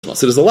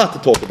So there's a lot to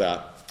talk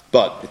about,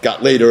 but it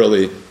got late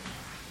early.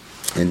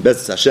 And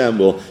Be'ezus Hashem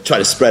will try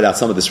to spread out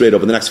some of this rate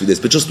over the next few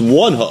days. But just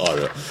one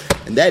ha'ara,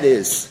 and that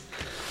is,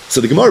 so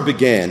the Gemara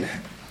began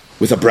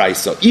with a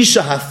brayso.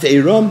 Isha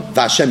ha'feiram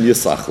v'Hashem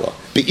yislach la.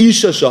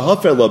 Be'isha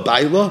shahafer la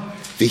ba'ila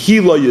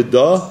v'hi la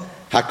yada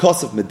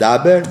ha'kosef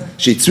medaber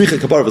she'itzricha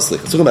kapara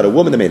v'slicha. It's talking about a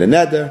woman that made a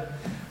neder.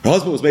 Her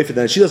husband was made for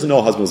the neder. She doesn't know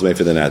her husband was made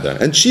for the neder.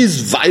 And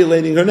she's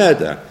violating her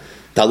neder.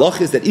 The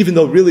halach is that even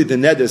though really the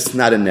neder is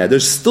not a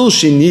neder, still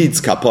she needs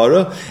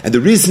kapara, and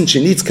the reason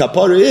she needs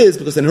kapara is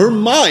because in her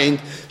mind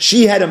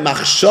she had a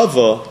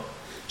machshava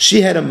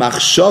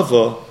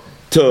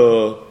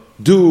to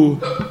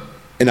do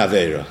an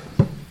aveira.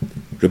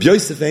 Rabbi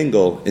Yosef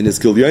Engel in his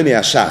Gilyonei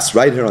Hashas,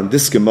 right here on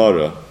this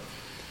Gemara,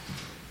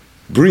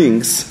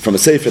 brings from a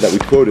sefer that we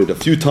quoted a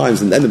few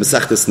times in the end of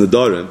Masechtas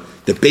Nedarim,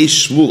 the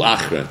Beis Shmuel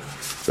Achron.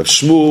 Rav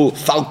Shmuel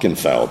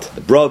Falkenfeld,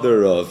 the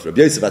brother of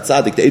Rabbi Yosef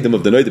Atzadik, the Edom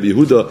of the Noid of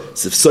Yehuda,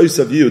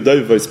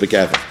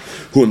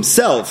 who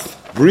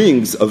himself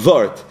brings a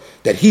vart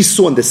that he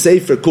saw in the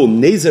Sefer called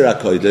Nezer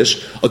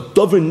HaKodesh, a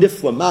dover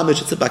nifla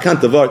mamish, it's a bakant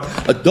vart,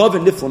 a dover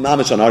nifla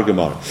mamish on our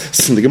Gemara.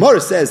 So the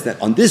Gemara says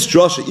that on this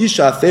drasha,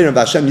 Isha Aferim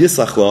V'Hashem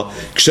Yislach La,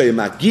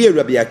 K'sheyamagir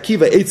Rabbi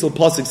Akiva Eitzel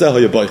Pasuk Zeh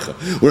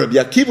HaYaboicha. When Rabbi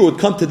Akiva would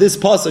come to this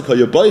Pasuk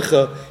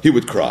HaYaboicha, he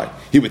would cry.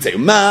 He would say,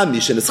 Ma,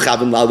 Mishen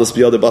Eschavim Lalos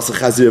B'yada Basa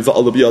Chazir,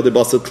 V'ala B'yada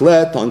Basa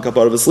Tlet, Tan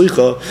Kapar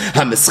V'Slicha,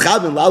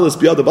 HaMeschavim Lalos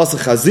B'yada Basa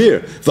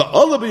Chazir,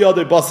 V'ala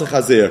B'yada Basa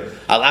Chazir,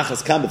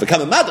 Alachas Kam,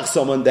 V'kam Madach,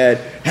 someone that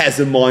has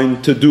in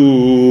mind to do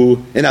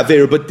an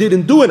Aveira, but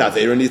didn't do an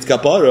Aveira, needs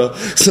Kapara.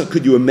 So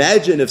could you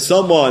imagine if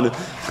someone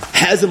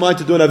has in mind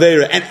to do an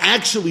Aveira and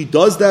actually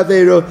does the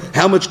Aveira,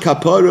 how much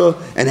Kapara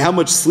and how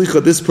much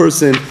Slicha this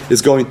person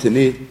is going to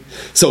need?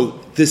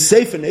 So the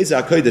Sefer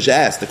Nezer HaKodesh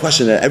asked the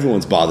question that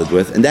everyone's bothered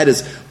with, and that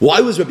is,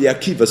 why was Rabbi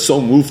Akiva so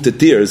moved to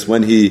tears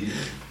when he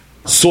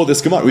saw this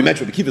Gemara? We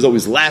mentioned Rabbi Akiva is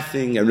always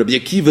laughing, and Rabbi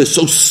Akiva is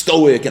so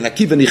stoic, and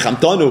Akiva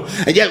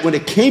nichamtanu, and yet when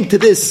it came to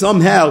this,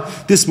 somehow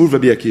this moved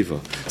Rabbi Akiva.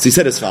 So he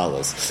said as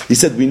follows. He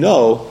said, we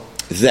know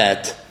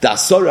that the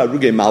Asara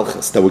Arugei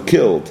Malchus that were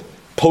killed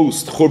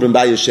post Churban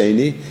Bayis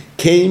Sheni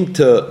came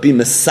to be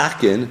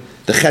mesakin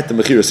the Chet of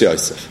Mechiras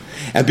Yosef.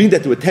 And being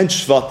that there were 10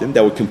 Shvatim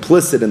that were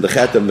complicit in the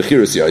Chet of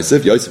Mechiras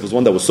Yosef, Yosef was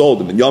one that was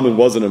sold, and Binyamin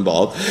wasn't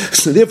involved,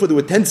 so therefore there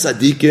were 10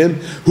 Tzadikim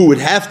who would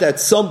have to at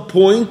some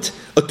point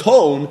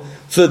atone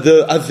for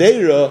the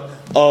Aveira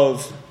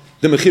of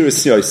the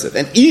Mechiras Yosef.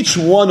 And each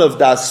one of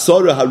the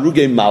Asara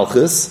Harugei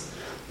Malchus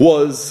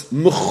was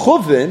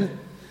Mechuvin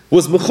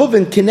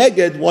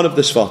Keneged one of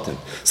the Shvatim.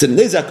 So the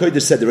Nezer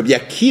HaKodesh said that Rabbi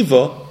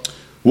Akiva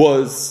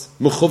was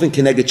Mechuvin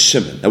Keneged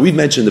Shimon. Now we've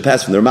mentioned in the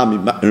past from the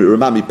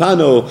Ramami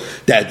Pano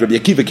that Rabbi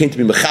Akiva came to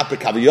be Mechaper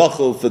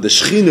Kaviyachol for the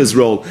Shechina's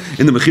role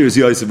in the Mechiras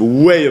Yosef,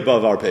 way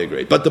above our pay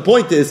grade. But the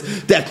point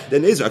is that the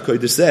Nezer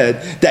HaKodesh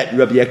said that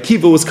Rabbi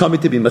Akiva was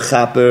coming to be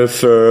Mechaper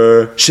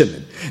for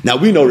Shimon. Now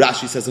we know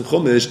Rashi says in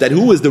Chumash that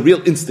who was the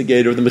real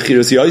instigator of the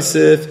Mechiras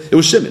Yosef? It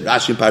was Shimon.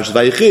 Rashi in Parashas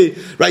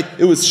Vayechi, right?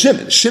 It was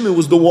Shimon. Shimon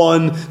was the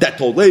one that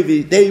told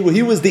Levi.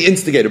 He was the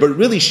instigator, but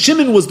really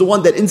Shimon was the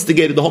one that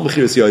instigated the whole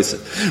Mechiras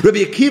Yosef.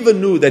 Rabbi Akiva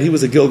knew that he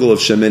was a Gilgal of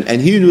Shimon,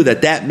 and he knew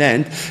that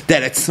meant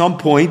that at some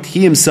point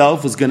he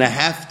himself was going to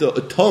have to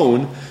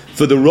atone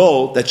for the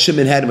role that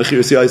Shimon had in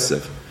Mechiras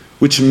Yosef,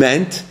 which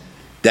meant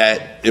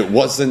that it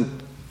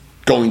wasn't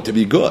going to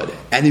be good,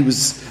 and he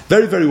was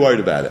very, very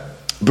worried about it.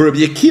 But Rabbi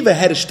Akiva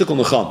had a shtickle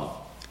nechama.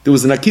 There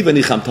was an Akiva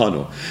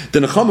nichamtanu.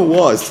 The nechama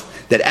was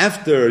that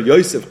after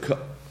Yosef,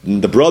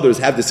 the brothers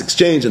have this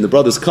exchange, and the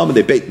brothers come and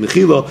they bait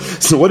mechila.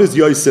 So what does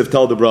Yosef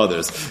tell the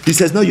brothers? He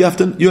says, no, you have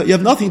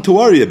nothing to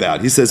worry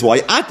about. He says, why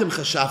atem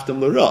chashaftem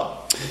l'ra?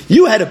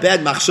 You had a bad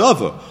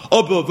machshava.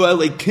 But the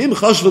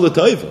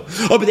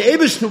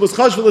Eibishter was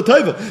chashva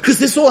l'toiva. Because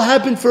this all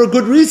happened for a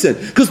good reason.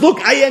 Because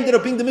look, I ended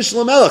up being the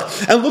Mishnah Melech.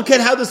 And look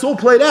at how this all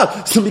played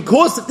out. So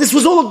because this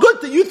was all a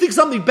good thing, you think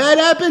something bad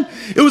happened?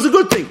 It was a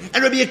good thing.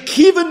 And Rabbi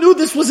Akiva knew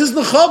this was his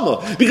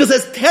nechama. Because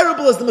as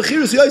terrible as the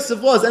Mechiras Yosef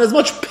was, and as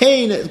much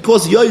pain it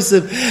caused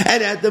Yosef,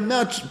 and at the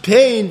much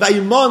pain,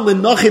 Vayiman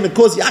l'nachim, it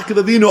caused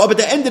Yaakov Avinu, but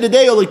at the end of the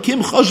day,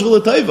 Elikim chashva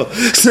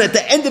l'toiva. So at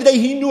the end of the day,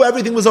 he knew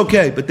everything was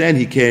okay. But then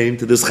he came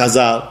to this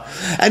Chazal,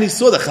 and he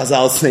saw the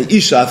Chazal say,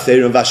 Isha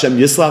Aferim V'Hashem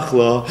Yislach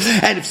La,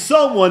 and if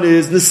someone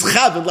is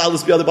Nischavim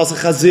Lalos B'yada Basa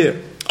Chazir,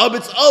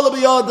 it's all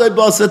B'yada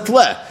Basa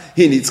Tleh,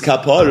 he needs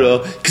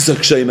kapara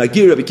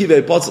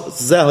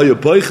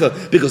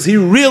because he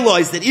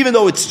realized that even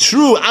though it's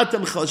true, and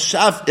because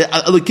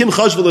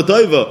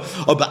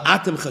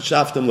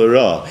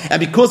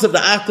of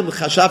the atam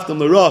chashaftem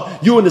l'ra,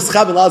 you and the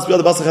schab and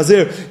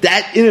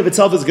that in of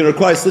itself is going to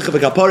require slicha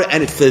v'kapara,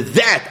 and for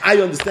that I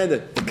understand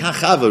that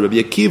kachava Rabbi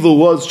Akiva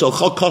was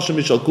shalcha kashem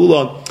mishal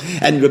kulan,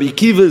 and Rabbi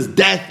Akiva's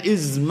death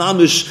is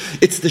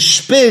mamish. It's the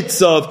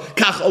spitz of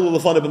kach ol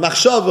lefana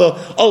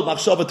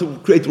b'machshava to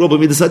create roba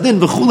midas adin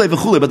v'chula.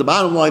 But the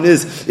bottom line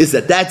is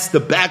that that's the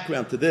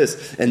background to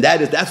this, and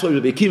that's why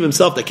Rabbi Akiva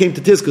himself that came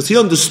to this, because he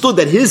understood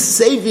that his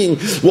saving,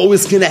 what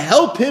was going to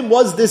help him,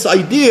 was this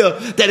idea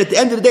that at the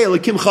end of the day,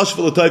 Elikim Chashva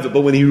L'Toiva.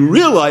 But when he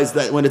realized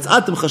that when it's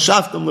Atam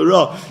Chashaftam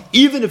L'Ra,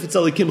 even if it's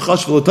Elikim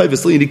Chashva L'Toiva,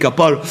 still you need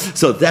kapara.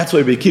 So that's why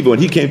Rabbi Akiva, when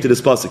he came to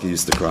this pasuk, he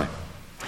used to cry.